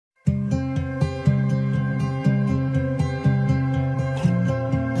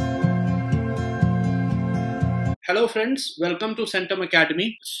Hello friends, welcome to Centum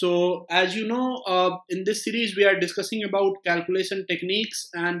Academy. So as you know, in this series we are discussing about calculation techniques,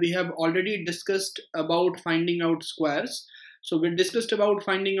 and we have already discussed about finding out squares. So we discussed about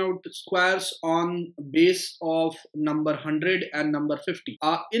finding out squares on base of number 100 and number 50.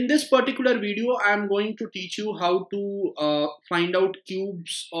 In this particular video, I am going to teach you how to find out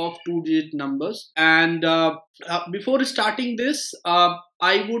cubes of two-digit numbers. And before starting this,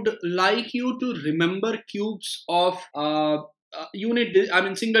 I would like you to remember cubes of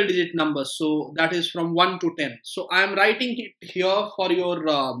single digit numbers. So that is from 1 to 10. So I am writing it here for your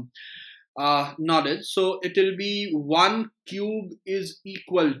knowledge. So it will be 1 cube is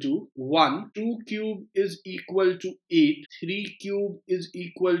equal to 1, 2 cube is equal to 8, 3 cube is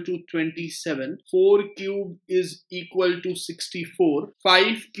equal to 27, 4 cube is equal to 64,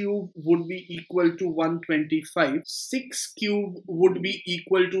 5 cube would be equal to 125, 6 cube would be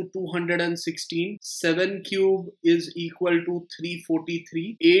equal to 216, 7 cube is equal to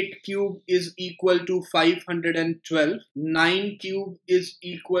 343, 8 cube is equal to 512, 9 cube is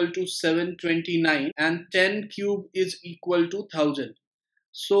equal to 729, and 10 cube is equal to 1000.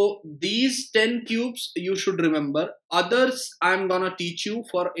 So these 10 cubes you should remember. Others I'm gonna teach you.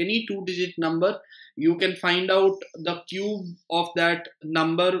 For any two-digit number, you can find out the cube of that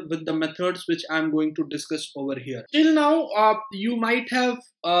number with the methods which I'm going to discuss over here. Till now, you might have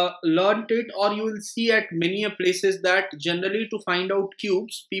learned it, or you will see at many places that generally to find out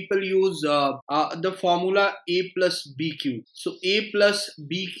cubes, people use the formula a plus b cube. So a plus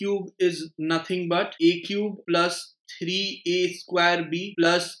b cube is nothing but a cube plus 3a square b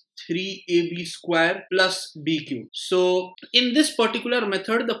plus 3ab square plus b cube. So in this particular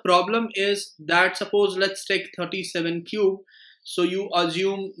method, the problem is that, suppose let's take 37 cube. So you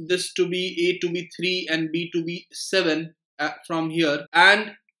assume this to be a to be 3 and b to be 7 from here,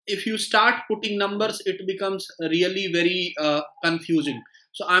 and if you start putting numbers, it becomes really very confusing.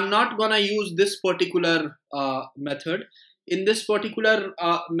 So I'm not gonna use this particular method. In this particular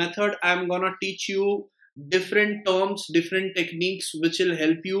method, I'm gonna teach you different terms, different techniques which will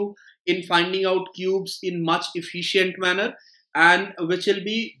help you in finding out cubes in much efficient manner, and which will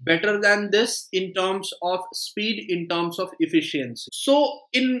be better than this in terms of speed, in terms of efficiency. So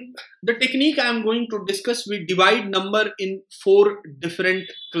in the technique I am going to discuss, we divide number in 4 different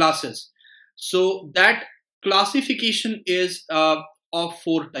classes. So that classification is of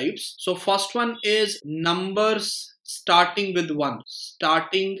 4 types. So first one is numbers starting with 1.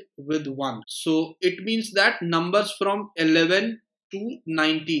 So it means that numbers from 11 to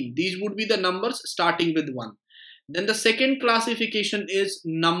 19, these would be the numbers starting with 1. Then the second classification is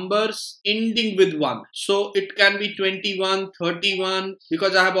numbers ending with 1. So it can be 21, 31.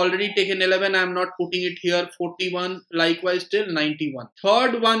 Because I have already taken 11, I am not putting it here. 41, likewise till 91.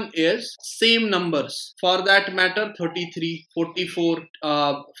 Third one is same numbers. For that matter, 33, 44,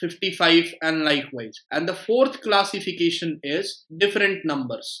 55, and likewise. And the fourth classification is different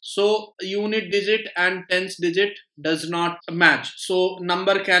numbers. So unit digit and tens digit does not match. So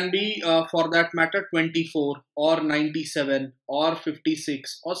number can be for that matter 24 or 97 or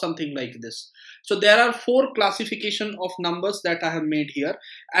 56 or something like this. So there are 4 classification of numbers that I have made here,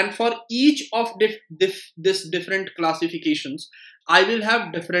 and for each of this different classifications I will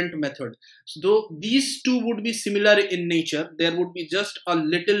have different method. So these two would be similar in nature, there would be just a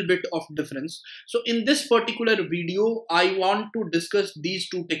little bit of difference. So in this particular video, I want to discuss these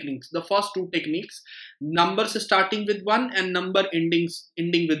 2 techniques. The first 2 techniques, numbers starting with 1 and number ending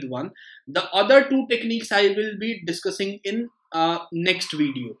with 1. The other 2 techniques I will be discussing in next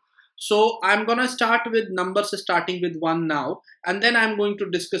video. So I'm gonna start with numbers starting with 1 now, and then I'm going to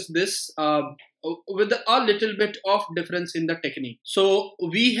discuss this with a little bit of difference in the technique. So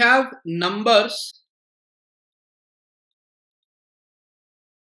we have numbers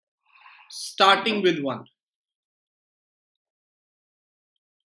starting with 1.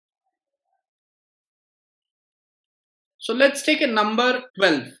 So let's take a number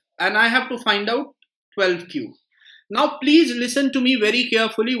 12, and I have to find out 12 cube. Now please listen to me very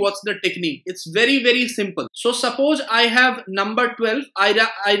carefully. What's the technique? It's very simple. So suppose I have number 12, I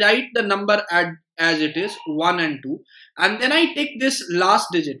write the number as it is, 1 and 2, and then I take this last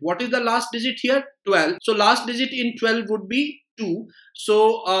digit. What is the last digit here? 12. So last digit in 12 would be 2.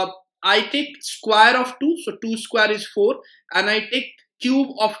 So I take square of 2, so 2 square is 4, and I take cube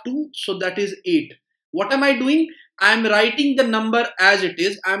of 2, so that is 8. What am I doing? I am writing the number as it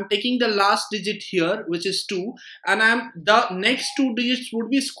is. I am taking the last digit here, which is 2, and the next 2 digits would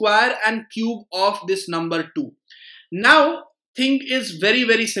be square and cube of this number 2. Now thing is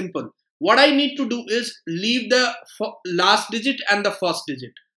very simple. What I need to do is leave the last digit and the first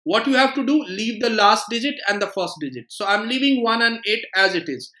digit. What you have to do, leave the last digit and the first digit. So I'm leaving 1 and 8 as it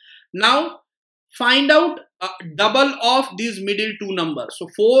is. Now find out double of these middle two numbers.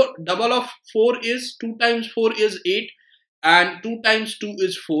 So double of 4 is 2 times 4 is 8 and 2 times 2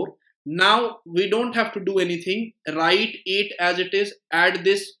 is 4. Now we don't have to do anything. Write 8 as it is. Add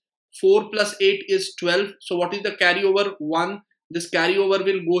this. 4 plus 8 is 12. So what is the carryover? 1. This carryover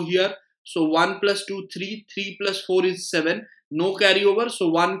will go here. So 1 plus 2, 3. 3 plus 4 is 7. No carryover. So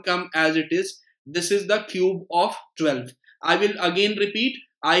 1 come as it is. This is the cube of 12. I will again repeat.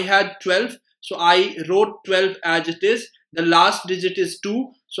 I had 12. So I wrote 12 as it is. The last digit is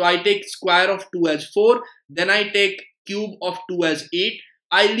 2. So I take square of 2 as 4. Then I take cube of 2 as 8.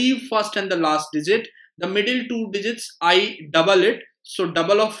 I leave first and the last digit. The middle two digits I double it. So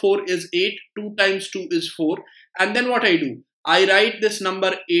double of 4 is 8. 2 times 2 is 4. And then what I do? I write this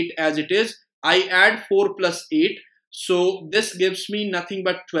number 8 as it is. I add 4 plus 8. So this gives me nothing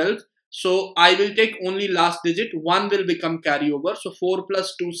but 12. So I will take only last digit. 1 will become carryover. So 4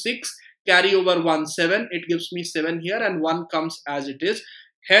 plus 2, 6. Carryover 1, 7. It gives me 7 here and 1 comes as it is.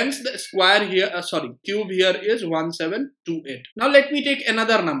 Hence the square here, cube here is 1728. Now let me take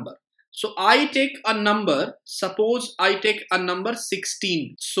another number. So I take a number, suppose I take a number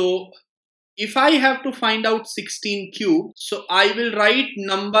 16. So if I have to find out 16 cube, so I will write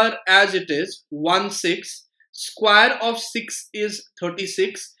number as it is, 16. Square of 6 is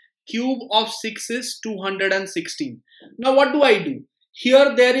 36. Cube of 6 is 216. Now what do I do?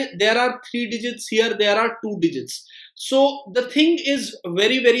 Here there are 3 digits, here there are 2 digits. So the thing is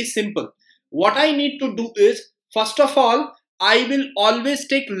very simple. What I need to do is, first of all, I will always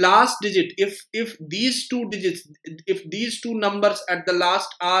take last digit. If these two digits, if these two numbers at the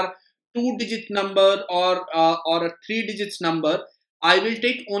last are 2-digit number or a 3 digits number, I will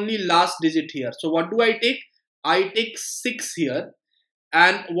take only last digit here. So what do I take? I take 6 here.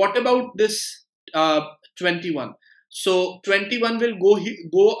 And what about this 21? So 21 will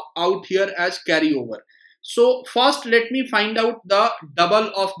go out here as carryover. So first let me find out the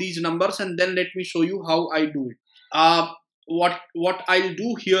double of these numbers and then let me show you how I do it. What I'll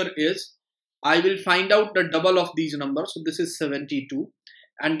do here is I will find out the double of these numbers. So this is 72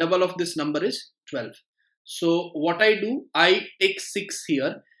 and double of this number is 12. So what I do, I take 6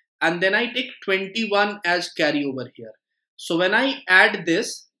 here and then I take 21 as carryover here. So when I add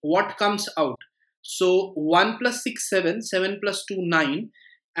this, what comes out? So 1 plus 6, 7, 7 plus 2, 9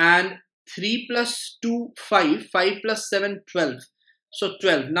 and 3 plus 2, 5, 5 plus 7, 12. So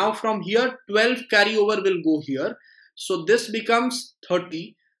 12. Now from here 12 carryover will go here. So this becomes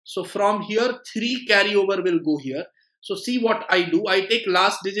 30. So from here 3 carryover will go here. So see what I do. I take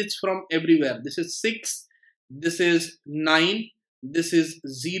last digits from everywhere. This is 6. This is 9. This is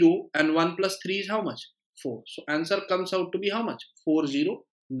 0. And 1 plus 3 is how much? 4. So answer comes out to be how much?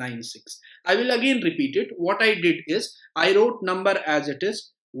 4096. I will again repeat it. What I did is I wrote number as it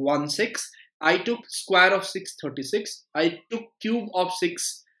is 16. I took square of 6, 36. I took cube of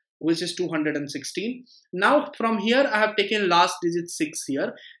 6, which is 216. Now from here I have taken last digit 6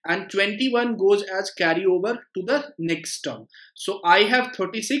 here and 21 goes as carryover to the next term. So I have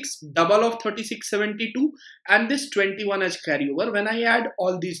 36, double of 36, 72 and this 21 as carryover. When I add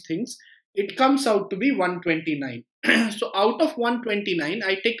all these things, it comes out to be 129. So out of 129,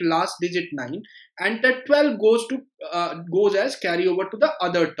 I take last digit 9 and that 12 goes as carryover to the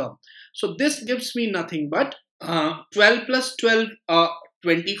other term. So this gives me nothing but 12 plus 12,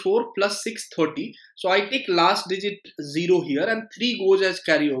 24 plus 6, 30. So I take last digit 0 here and 3 goes as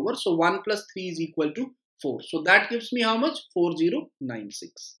carryover. So 1 plus 3 is equal to 4. So that gives me how much?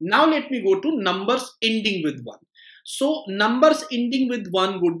 4096. Now let me go to numbers ending with 1. So numbers ending with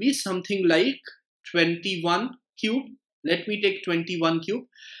 1 would be something like 21 cube. Let me take 21 cube.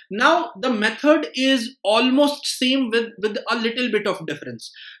 Now the method is almost same with a little bit of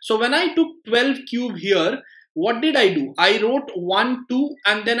difference. So when I took 12 cube here, what did I do? I wrote 1, 2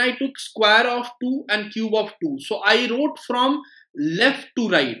 and then I took square of 2 and cube of 2. So I wrote from left to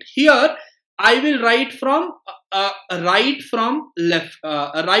right. Here I will write from right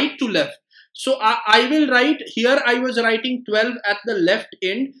to left. So I will write here, I was writing 12 at the left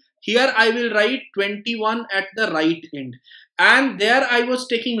end. Here I will write 21 at the right end. And there I was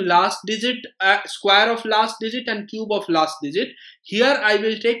taking last digit, square of last digit and cube of last digit. Here I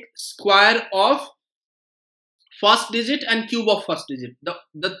will take square of first digit and cube of first digit.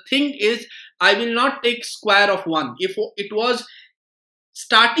 The thing is, I will not take square of 1. If it was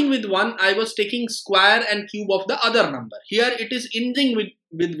starting with 1, I was taking square and cube of the other number. Here it is ending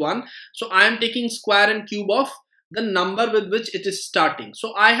with 1. So I am taking square and cube of the number with which it is starting.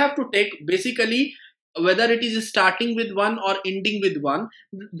 So I have to take basically whether it is starting with 1 or ending with 1,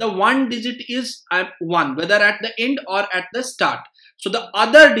 the one digit is 1, whether at the end or at the start. So the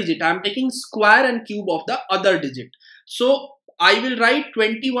other digit, I am taking square and cube of the other digit. So I will write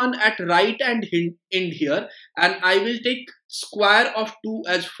 21 at right and end here, and I will take square of 2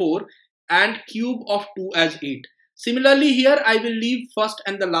 as 4 and cube of 2 as 8. Similarly here I will leave first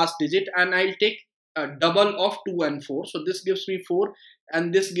and the last digit, and I'll take a double of 2 and 4. So this gives me 4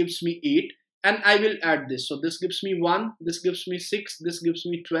 and this gives me 8. And I will add this. So this gives me 1, this gives me 6, this gives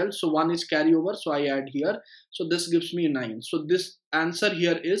me 12. So 1 is carryover, so I add here. So this gives me 9. So this answer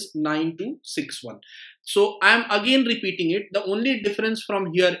here is 9261. So I am again repeating it. The only difference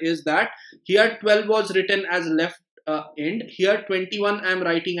from here is that here 12 was written as left end. Here 21 I am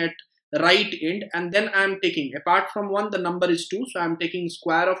writing at right end, and then I am taking, apart from 1, the number is 2. So I am taking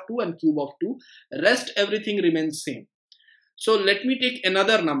square of 2 and cube of 2. Rest everything remains same. So let me take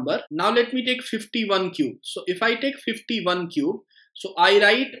another number. Now let me take 51 cube. So if I take 51 cube, so I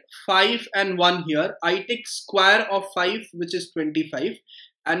write 5 and 1 here. I take square of 5, which is 25,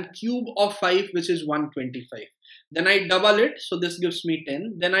 and cube of 5, which is 125. Then I double it. So this gives me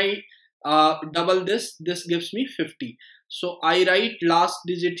 10. Then I double this. This gives me 50. So I write last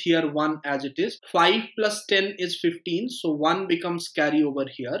digit here 1 as it is. 5 plus 10 is 15. So 1 becomes carry over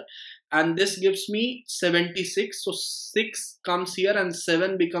here. And this gives me 76. So 6 comes here and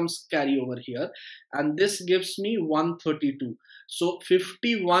 7 becomes carry over here. And this gives me 132. So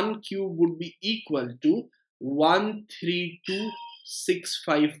 51 cube would be equal to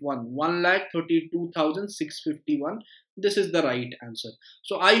 132,651. 1,32,651. This is the right answer.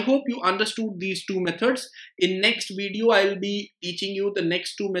 So I hope you understood these two methods. In next video, I'll be teaching you the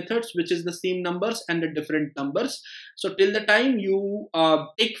next two methods, which is the same numbers and the different numbers. So till the time, you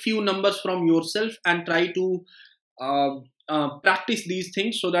take few numbers from yourself and try to practice these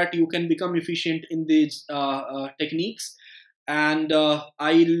things so that you can become efficient in these techniques. And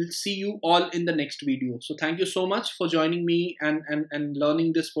I'll see you all in the next video. So thank you so much for joining me and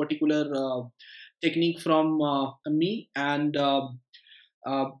learning this particular technique from me, and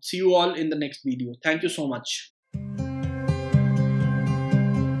see you all in the next video. Thank you so much.